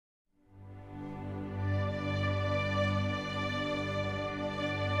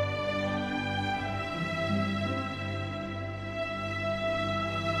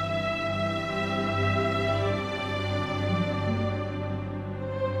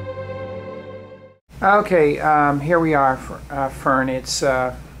Okay, here we are, Fern. It's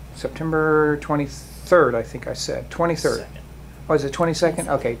September 23rd, I think I said. 23rd. Second. Oh, is it 22nd?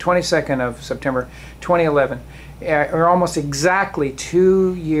 Okay, 22nd of September 2011. We're almost exactly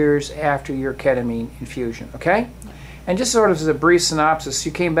 2 years after your ketamine infusion, okay? Yeah. And just sort of as a brief synopsis,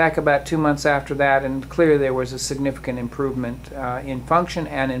 you came back about 2 months after that, and clearly there was a significant improvement in function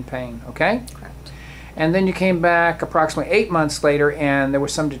and in pain, okay? Correct. And then you came back approximately 8 months later, and there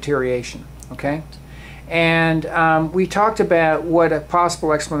was some deterioration, okay? And we talked about what a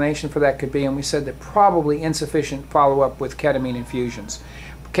possible explanation for that could be, and we said that probably insufficient follow-up with ketamine infusions.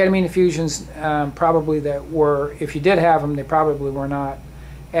 Ketamine infusions probably that were, if you did have them, they probably were not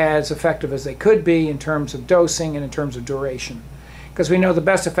as effective as they could be in terms of dosing and in terms of duration. Because we know the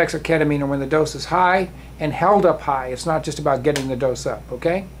best effects of ketamine are when the dose is high and held up high. It's not just about getting the dose up,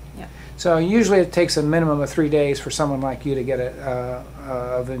 okay? Yeah. So usually it takes a minimum of 3 days for someone like you to get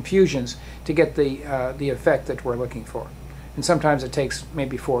of infusions to get the effect that we're looking for. And sometimes it takes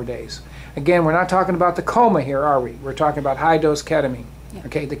maybe 4 days. Again, we're not talking about the coma here, are we? We're talking about high-dose ketamine, Yeah.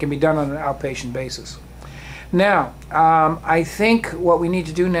 okay, that can be done on an outpatient basis. Now, I think what we need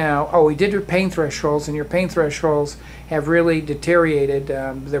to do now, we did your pain thresholds, and your pain thresholds have really deteriorated.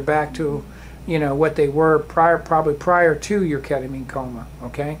 They're back to, what they were probably prior to your ketamine coma,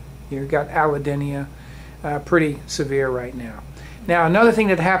 okay? You've got allodynia, pretty severe right now. Now, another thing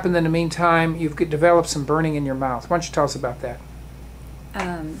that happened in the meantime, you've developed some burning in your mouth. Why don't you tell us about that?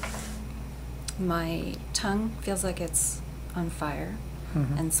 My tongue feels like it's on fire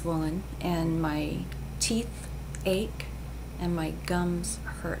and swollen, and my teeth ache, and my gums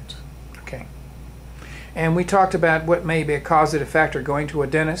hurt. Okay. And we talked about what may be a causative factor, going to a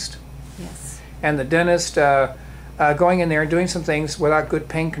dentist. Yes. And the dentist going in there and doing some things without good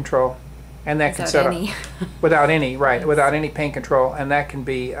pain control. And that can set Without any. Without any, right, Yes. without any pain control, and that can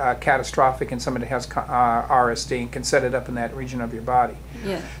be catastrophic in somebody that has RSD and can set it up in that region of your body.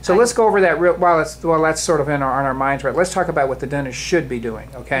 Yeah. So let's go over that while that's sort of on our minds, right? Let's talk about what the dentist should be doing,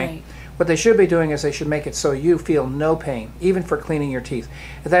 okay? Right. What they should be doing is they should make it so you feel no pain, even for cleaning your teeth.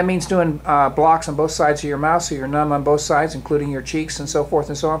 If that means doing blocks on both sides of your mouth so you're numb on both sides, including your cheeks and so forth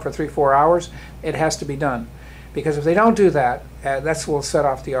and so on for 3-4 hours, it has to be done. Because if they don't do that, that will set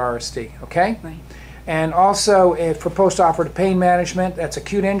off the RSD, okay? Right. And also, for post-operative pain management, that's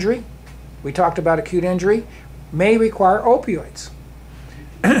acute injury. We talked about acute injury. May require opioids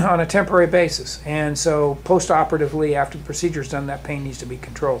on a temporary basis. And so, post-operatively, after the procedure is done, that pain needs to be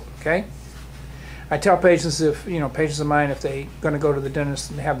controlled, okay? I tell patients patients of mine, if they're going to go to the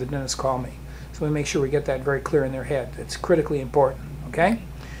dentist, and have the dentist call me. So we make sure we get that very clear in their head. It's critically important, okay?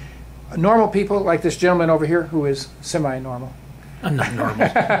 Normal people, like this gentleman over here, who is semi-normal. I'm not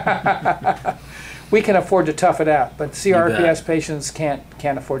normal. We can afford to tough it out, but CRPS bet. patients can't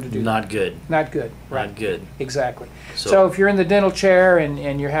afford to do that. Not good. Not good. Right. Not good. Exactly. So if you're in the dental chair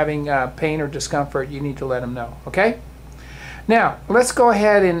and you're having pain or discomfort, you need to let them know, okay? Now, let's go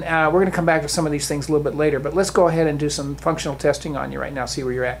ahead and we're going to come back to some of these things a little bit later, but let's go ahead and do some functional testing on you right now, see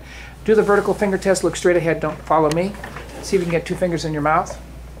where you're at. Do the vertical finger test, look straight ahead, don't follow me. See if you can get 2 fingers in your mouth.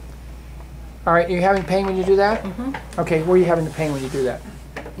 All right, are you having pain when you do that? Mm-hmm. Okay, where are you having the pain when you do that?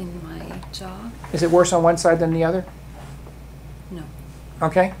 In my jaw? Is it worse on one side than the other? No.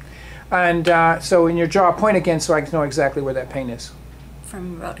 Okay. And so in your jaw, point again so I can know exactly where that pain is.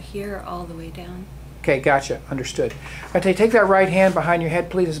 From about here all the way down. Okay, gotcha. Understood. Okay, take that right hand behind your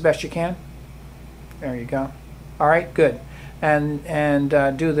head, please, as best you can. There you go. All right, good. And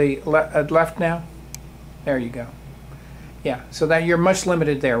do the left now. There you go. Yeah, so that you're much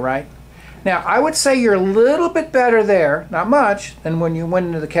limited there, right? Now, I would say you're a little bit better there, not much, than when you went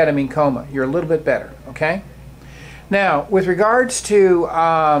into the ketamine coma. You're a little bit better, okay? Now, with regards to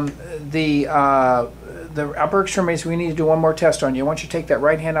the upper extremities, we need to do one more test on you. I want you to take that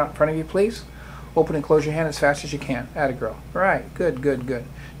right hand out in front of you, please. Open and close your hand as fast as you can. Atta girl. All right, good, good, good.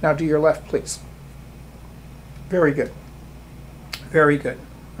 Now do your left, please. Very good. Very good.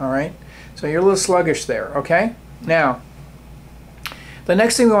 All right? So you're a little sluggish there, okay? Now, the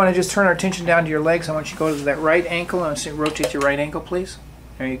next thing we want to just turn our attention down to your legs. I want you to go to that right ankle and rotate your right ankle, please.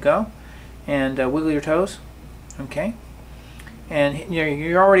 There you go. And wiggle your toes. Okay. And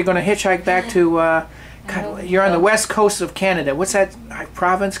you're already going to hitchhike back to, you're on the west coast of Canada. What's that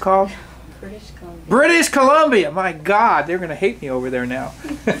province called? British Columbia. British Columbia! My God, they're going to hate me over there now.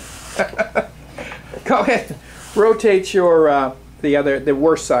 Go ahead. Rotate your, the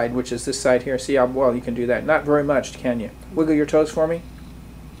worst side, which is this side here. See how well you can do that. Not very much, can you? Wiggle your toes for me.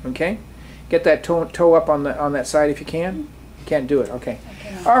 Okay. Get that toe up on that side if you can. Can't do it. Okay. I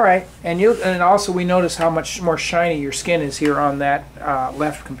cannot. All right. And also we notice how much more shiny your skin is here on that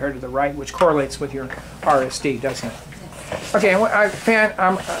left compared to the right, which correlates with your RSD, doesn't it? Yes. Okay.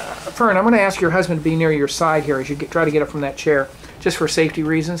 Fern, I'm going to ask your husband to be near your side here as you try to get up from that chair, just for safety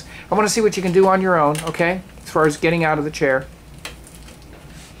reasons. I want to see what you can do on your own. Okay. As far as getting out of the chair.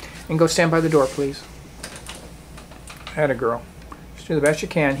 And go stand by the door, please. Atta girl. Just do the best you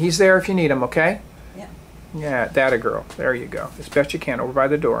can. He's there if you need him, okay? Yeah. Yeah, that a girl. There you go. As best you can, over by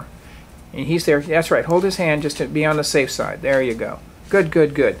the door. And he's there. That's right. Hold his hand just to be on the safe side. There you go. Good,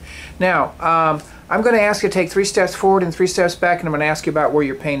 good, good. Now, I'm going to ask you to take 3 steps forward and 3 steps back, and I'm going to ask you about where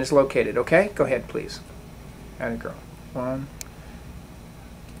your pain is located, okay? Go ahead, please. Atta girl. 1,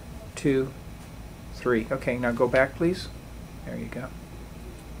 2, 3. Okay, now go back, please. There you go.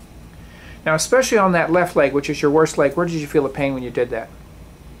 Now, especially on that left leg, which is your worst leg, where did you feel the pain when you did that?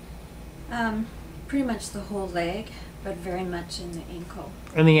 Pretty much the whole leg, but very much in the ankle.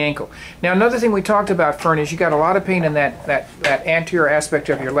 In the ankle. Now, another thing we talked about, Fern, is you got a lot of pain in that anterior aspect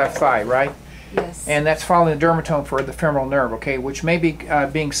of your left thigh, right? Yes. And that's following the dermatome for the femoral nerve, okay, which may be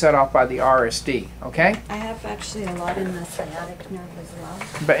being set off by the RSD, okay? I have actually a lot in the sciatic nerve as well.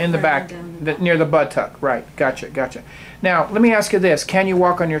 But in the back, near the buttock, right? Gotcha, gotcha. Now, let me ask you this: can you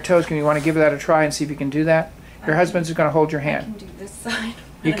walk on your toes? Can you want to give that a try and see if you can do that? Your husband's going to hold your I hand. can do this side.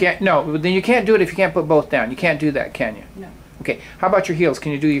 You can't. No, then you can't do it if you can't put both down. You can't do that, can you? No. Okay. How about your heels?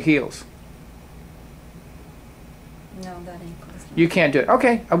 Can you do your heels? No, that ankle is not. You can't do it.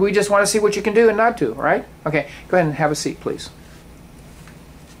 Okay. We just want to see what you can do and not do, right? Okay. Go ahead and have a seat, please.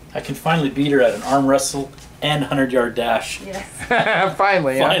 I can finally beat her at an arm wrestle and 100-yard dash. Yes.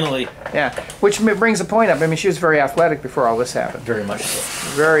 Finally. Yeah. Finally. Yeah. Which brings a point up. I mean, she was very athletic before all this happened. Very much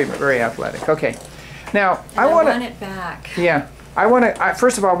so. Very, very athletic. Okay. Now, And I want want it back. Yeah.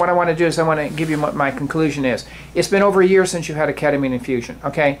 First of all, what I want to do is I want to give you what my conclusion is. It's been over a year since you had a ketamine infusion,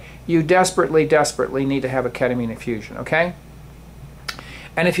 okay? You desperately, desperately need to have a ketamine infusion, okay?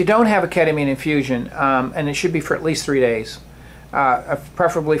 And if you don't have a ketamine infusion, and it should be for at least 3 days,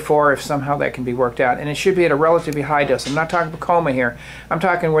 preferably 4 if somehow that can be worked out, and it should be at a relatively high dose. I'm not talking about coma here. I'm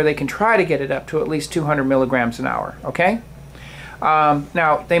talking where they can try to get it up to at least 200 milligrams an hour, okay?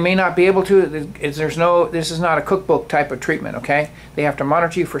 Now, they may not be able to. This is not a cookbook type of treatment, okay? They have to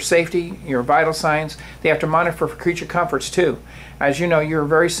monitor you for safety, your vital signs. They have to monitor for creature comforts, too. As you know, you're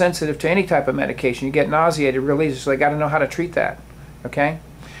very sensitive to any type of medication. You get nauseated real easy, so they got to know how to treat that, okay?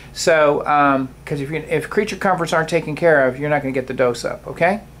 So, because if creature comforts aren't taken care of, you're not going to get the dose up,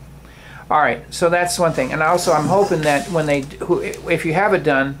 okay? All right, so that's one thing. And also, I'm hoping that when if you have it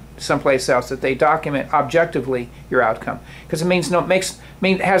done someplace else, that they document objectively your outcome, because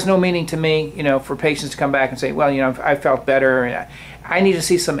it has no meaning to me, you know, for patients to come back and say, well, you know, I felt better. And I need to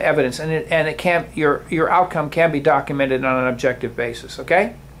see some evidence, and it can't. Your outcome can be documented on an objective basis.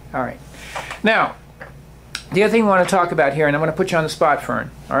 Okay. All right. Now, the other thing we want to talk about here, and I'm going to put you on the spot,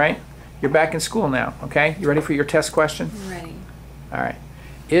 Fern. All right. You're back in school now. Okay. You ready for your test question? I'm ready. All right.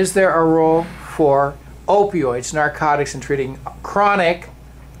 Is there a role for opioids, narcotics, in treating chronic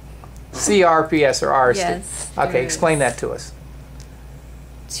CRPS or RSD? Yes. Okay, there explain is. that to us.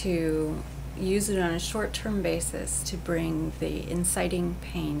 To use it on a short-term basis to bring the inciting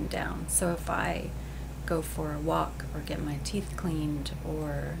pain down. So if I go for a walk or get my teeth cleaned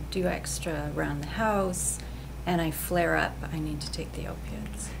or do extra around the house and I flare up, I need to take the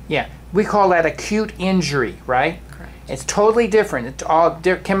opiates. Yeah, we call that acute injury, right? Correct. It's totally different. It's all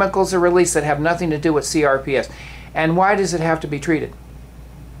chemicals are released that have nothing to do with CRPS. And why does it have to be treated?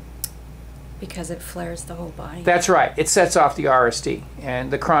 Because it flares the whole body. That's right. It sets off the RSD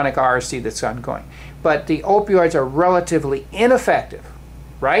and the chronic RSD that's ongoing. But the opioids are relatively ineffective,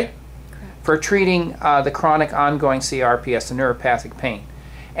 right? Correct. For treating the chronic ongoing CRPS, the neuropathic pain.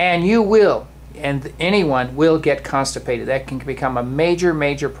 And you will, and anyone will get constipated. That can become a major,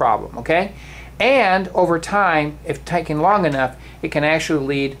 major problem, okay? And over time, if taken long enough, it can actually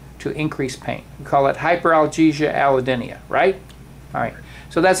lead to increased pain. We call it hyperalgesia allodynia, right? All right.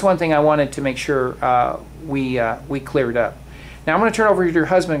 So that's one thing I wanted to make sure we cleared up. Now I'm going to turn over to your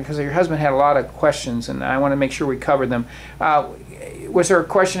husband because your husband had a lot of questions, and I want to make sure we cover them. Was there a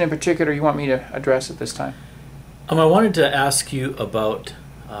question in particular you want me to address at this time? I wanted to ask you about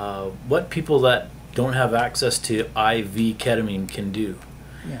what people that don't have access to IV ketamine can do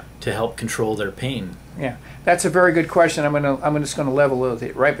to help control their pain. Yeah, that's a very good question. I'm just going to level with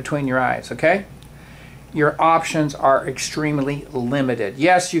it right between your eyes, okay? Your options are extremely limited.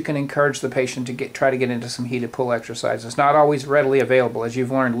 Yes, you can encourage the patient to try to get into some heated pull exercise. It's not always readily available, as you've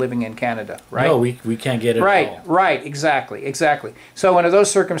learned living in Canada, right? No, we can't get it right, at all. Right, exactly. So under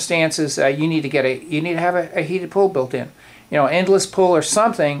those circumstances, you need to have a heated pull built in. endless pool or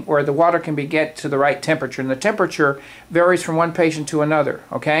something where the water can get to the right temperature. And the temperature varies from one patient to another,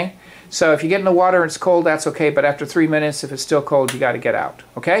 okay? So if you get in the water and it's cold, that's okay, but after 3 minutes, if it's still cold, you got to get out,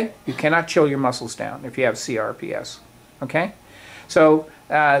 okay? You cannot chill your muscles down if you have CRPS, okay? So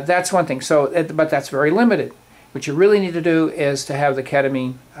that's one thing. But that's very limited. What you really need to do is to have the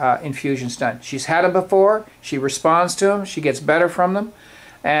ketamine infusions done. She's had them before. She responds to them. She gets better from them.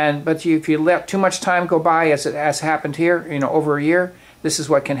 But if you let too much time go by, as it has happened here, over a year, this is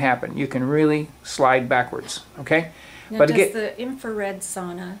what can happen. You can really slide backwards, okay? Now, but does the infrared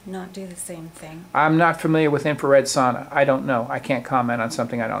sauna not do the same thing? I'm not familiar with infrared sauna. I don't know. I can't comment on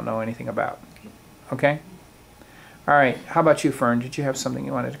something I don't know anything about. Okay? All right. How about you, Fern? Did you have something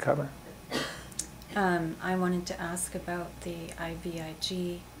you wanted to cover? I wanted to ask about the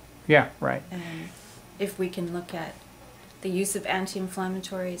IVIG. Yeah, right. And if we can look at the use of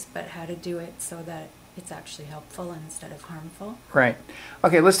anti-inflammatories, but how to do it so that it's actually helpful instead of harmful. Right.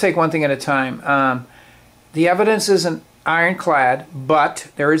 Okay, let's take one thing at a time. The evidence isn't ironclad, but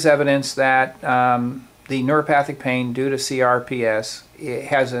there is evidence that the neuropathic pain due to CRPS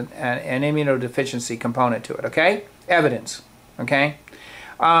has an immunodeficiency component to it, okay? Evidence, okay?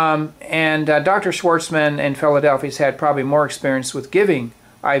 Dr. Schwartzman in Philadelphia has had probably more experience with giving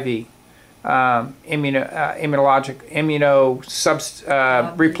IV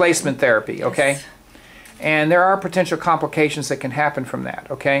replacement therapy, okay? Yes. And there are potential complications that can happen from that,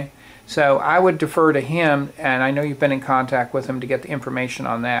 okay? So I would defer to him, and I know you've been in contact with him to get the information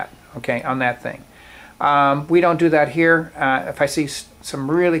on that, okay, on that thing. We don't do that here. If I see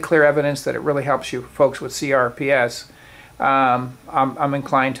some really clear evidence that it really helps you folks with CRPS, I'm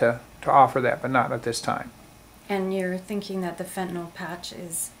inclined to offer that, but not at this time. And you're thinking that the fentanyl patch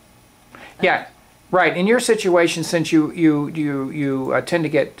is... Yeah, right. In your situation, since you tend to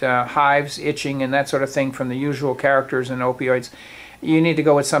get hives, itching, and that sort of thing from the usual characters in opioids, you need to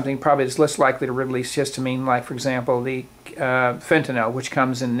go with something probably that's less likely to release histamine, like, for example, the fentanyl, which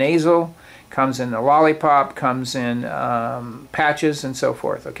comes in nasal, comes in the lollipop, comes in patches, and so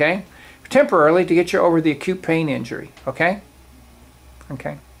forth, okay? Temporarily to get you over the acute pain injury, okay?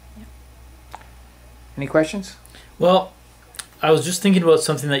 Okay. Yeah. Any questions? Well, I was just thinking about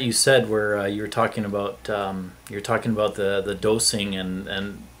something that you said where you were talking about the dosing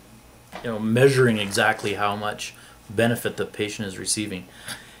and measuring exactly how much benefit the patient is receiving.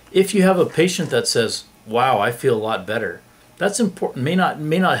 If you have a patient that says, "Wow, I feel a lot better," that's important. May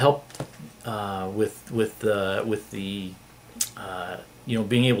not help with the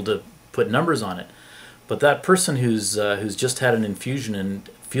being able to put numbers on it, but that person who's just had an infusion and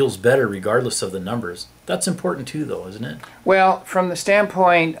feels better regardless of the numbers, that's important too, though, isn't it? Well, from the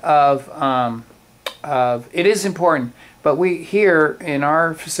standpoint of it is important, but we here in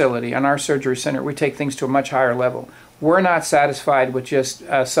our facility, on our surgery center, we take things to a much higher level. We're not satisfied with just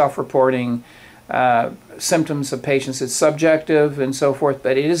self-reporting symptoms of patients. It's subjective and so forth,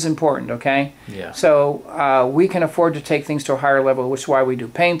 but it is important, okay? Yeah. So we can afford to take things to a higher level, which is why we do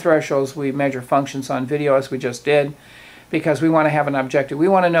pain thresholds. We measure functions on video, as we just did, because we want to have an objective. We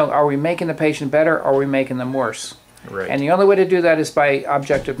want to know, are we making the patient better or are we making them worse? Right. And the only way to do that is by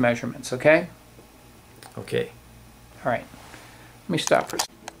objective measurements, okay? Okay. All right. Let me stop for a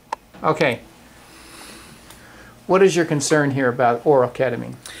second. Okay. What is your concern here about oral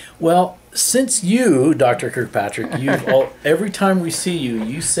ketamine? Well, since you, Dr. Kirkpatrick, every time we see you,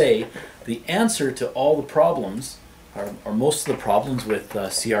 you say the answer to all the problems, or most of the problems with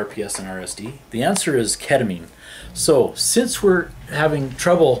CRPS and RSD, the answer is ketamine. So since we're having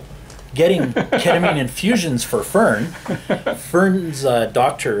trouble getting ketamine infusions for Fern, Fern's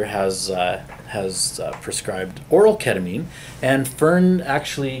doctor has prescribed oral ketamine, and Fern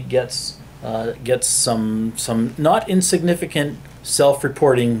actually gets some not insignificant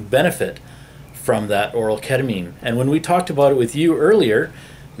self-reporting benefit from that oral ketamine. And when we talked about it with you earlier,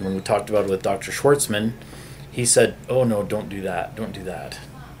 and when we talked about it with Dr. Schwartzman, he said, "Oh no, don't do that, don't do that."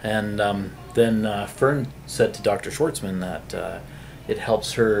 And then Fern said to Dr. Schwartzman that it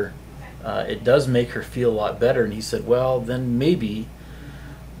helps her, it does make her feel a lot better. And he said, "Well, then maybe,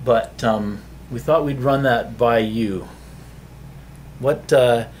 but we thought we'd run that by you." What?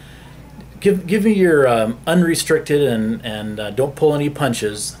 Give me your unrestricted and don't pull any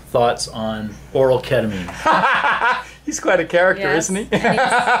punches thoughts on oral ketamine. He's quite a character, Yes, isn't he? He's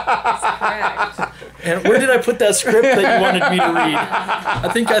correct. And where did I put that script that you wanted me to read?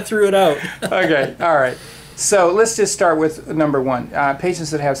 I think I threw it out. Okay, all right. So let's just start with number one. Patients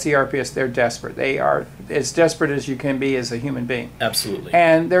that have CRPS, they're desperate. They are as desperate as you can be as a human being. Absolutely.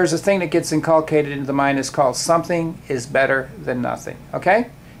 And there's a thing that gets inculcated into the mind is called something is better than nothing, okay?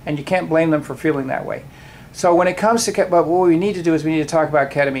 And you can't blame them for feeling that way. So when it comes to, but what we need to do is we need to talk about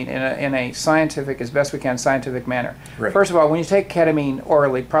ketamine in a scientific, as best we can, scientific manner. Right. First of all, when you take ketamine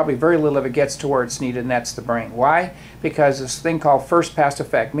orally, probably very little of it gets to where it's needed, and that's the brain. Why? Because this thing called first pass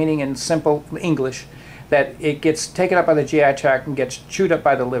effect, meaning in simple English, that it gets taken up by the GI tract and gets chewed up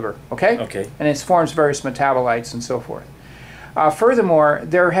by the liver, okay? Okay. And it forms various metabolites and so forth. Furthermore,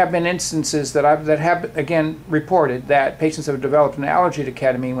 there have been instances that have, again, reported that patients have developed an allergy to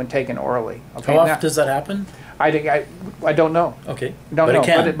ketamine when taken orally. Okay? How often does that happen? I don't know. Okay. Don't but know, it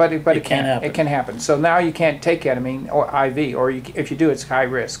can. but it can happen. It can happen. So now you can't take ketamine or IV, or if you do, it's high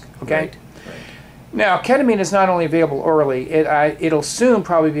risk. Okay. Right. Now, ketamine is not only available orally; it'll soon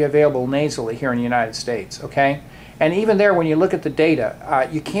probably be available nasally here in the United States. Okay. And even there, when you look at the data,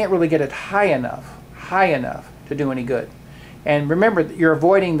 you can't really get it high enough to do any good. And remember, you're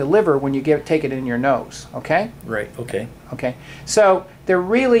avoiding the liver when you take it in your nose, okay? Right, okay. Okay, so there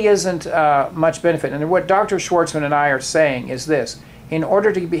really isn't much benefit. And what Dr. Schwartzman and I are saying is this. In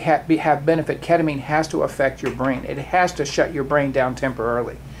order to have benefit, ketamine has to affect your brain. It has to shut your brain down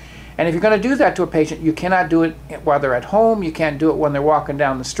temporarily. And if you're going to do that to a patient, you cannot do it while they're at home. You can't do it when they're walking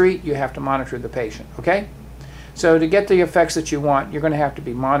down the street. You have to monitor the patient, okay? So to get the effects that you want, you're going to have to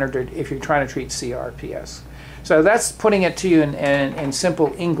be monitored if you're trying to treat CRPS. So that's putting it to you in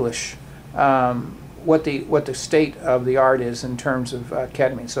simple English, what the state of the art is in terms of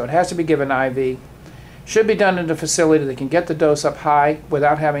ketamine. So it has to be given IV, should be done in a facility that can get the dose up high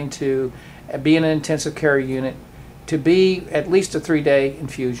without having to be in an intensive care unit, to be at least a 3-day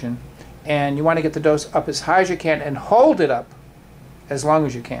infusion, and you want to get the dose up as high as you can and hold it up as long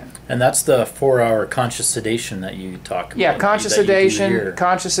as you can. And that's the 4-hour conscious sedation that you talk about. Yeah, conscious sedation, you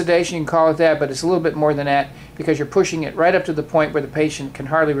can call it that, but it's a little bit more than that because you're pushing it right up to the point where the patient can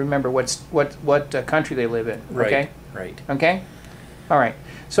hardly remember what country they live in. Okay? Right. Okay? All right.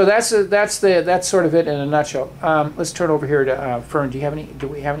 So that's sort of it in a nutshell. Let's turn over here to Fern. Do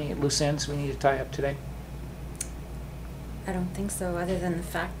we have any loose ends we need to tie up today? I don't think so, other than the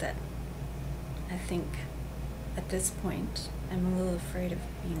fact that I think at this point I'm a little afraid of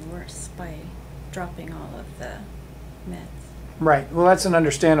being worse by dropping all of the meds. Right. Well, that's an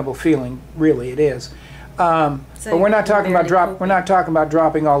understandable feeling. Really, it is. But we're not talking about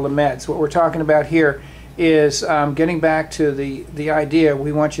dropping all the meds. What we're talking about here is getting back to the idea.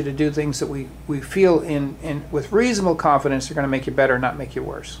 We want you to do things that we feel with reasonable confidence are going to make you better, not make you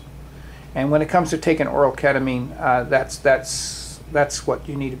worse. And when it comes to taking oral ketamine, that's what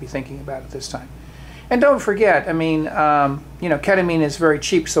you need to be thinking about at this time. And don't forget, I mean, ketamine is very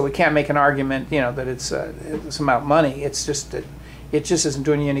cheap, so we can't make an argument, that it's about money. It's just that it just isn't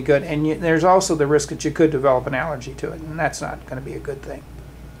doing you any good. And there's also the risk that you could develop an allergy to it, and that's not going to be a good thing.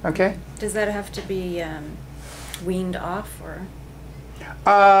 Okay? Does that have to be weaned off, or?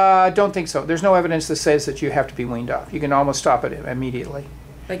 I don't think so. There's no evidence that says that you have to be weaned off. You can almost stop it immediately.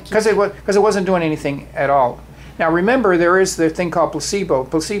 Because it wasn't doing anything at all. Now remember, there is the thing called placebo.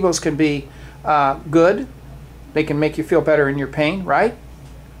 Placebos can be good. They can make you feel better in your pain, right?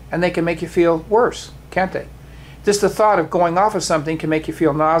 And they can make you feel worse, can't they? Just the thought of going off of something can make you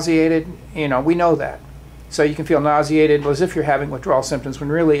feel nauseated. We know that. So you can feel nauseated as if you're having withdrawal symptoms when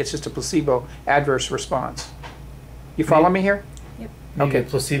really it's just a placebo adverse response. You follow me here? Yep. Maybe a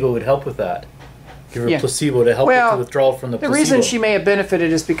placebo would help with that. Give her Yeah. a placebo to help with the withdrawal from the placebo. The reason she may have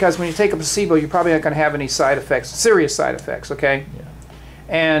benefited is because when you take a placebo, you're probably not going to have any side effects, serious side effects, okay? Yeah.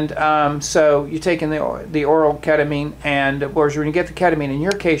 And so you take in the oral ketamine, and whereas when you get the ketamine, in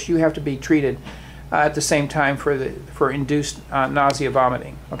your case, you have to be treated at the same time for induced nausea,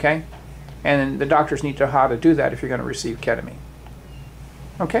 vomiting, okay? And the doctors need to know how to do that if you're going to receive ketamine.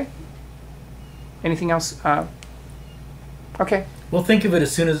 Okay? Anything else? Okay. We'll think of it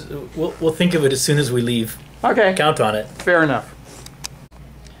as soon as we'll think of it as soon as we leave. Okay. Count on it. Fair enough.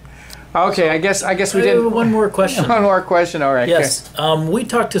 Okay, I guess we didn't. One more question. One more question. All right. Yes. We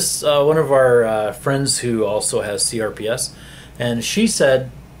talked to one of our friends who also has CRPS, and she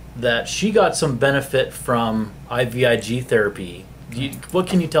said that she got some benefit from IVIG therapy. What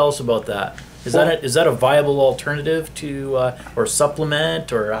can you tell us about that? Is that a viable alternative to or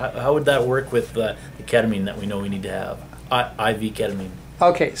supplement, or how would that work with the ketamine that we know we need to have? IV ketamine.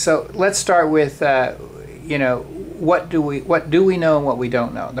 Okay, so let's start with what do we know and what we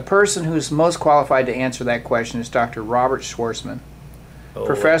don't know. The person who's most qualified to answer that question is Dr. Robert Schwartzman,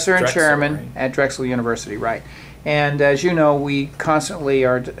 professor and chairman at Drexel University, right? And as you know, we constantly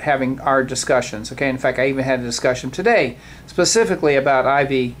are having our discussions. Okay, in fact, I even had a discussion today specifically about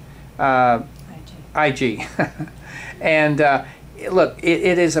IG. And look,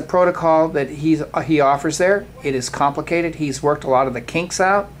 it is a protocol that he offers there. It is complicated. He's worked a lot of the kinks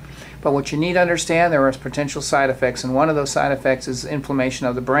out, But what you need to understand, there are potential side effects, and one of those side effects is inflammation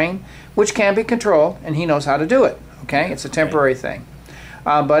of the brain, which can be controlled, and he knows how to do it. Okay, it's a temporary thing.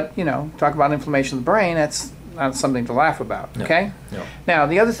 But you know, talk about inflammation of the brain, that's not something to laugh about. Okay. No. Now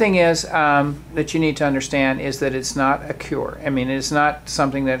the other thing is that you need to understand is that it's not a cure. I mean, it's not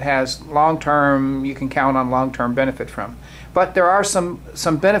something that has long-term, you can count on long-term benefit from. But there are some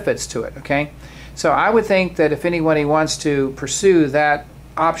benefits to it. Okay. So I would think that if anybody wants to pursue that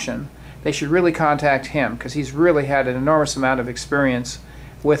option, they should really contact him, because he's really had an enormous amount of experience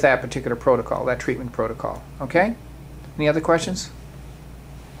with that particular protocol, that treatment protocol. Okay? Any other questions?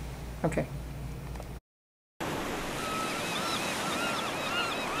 Okay.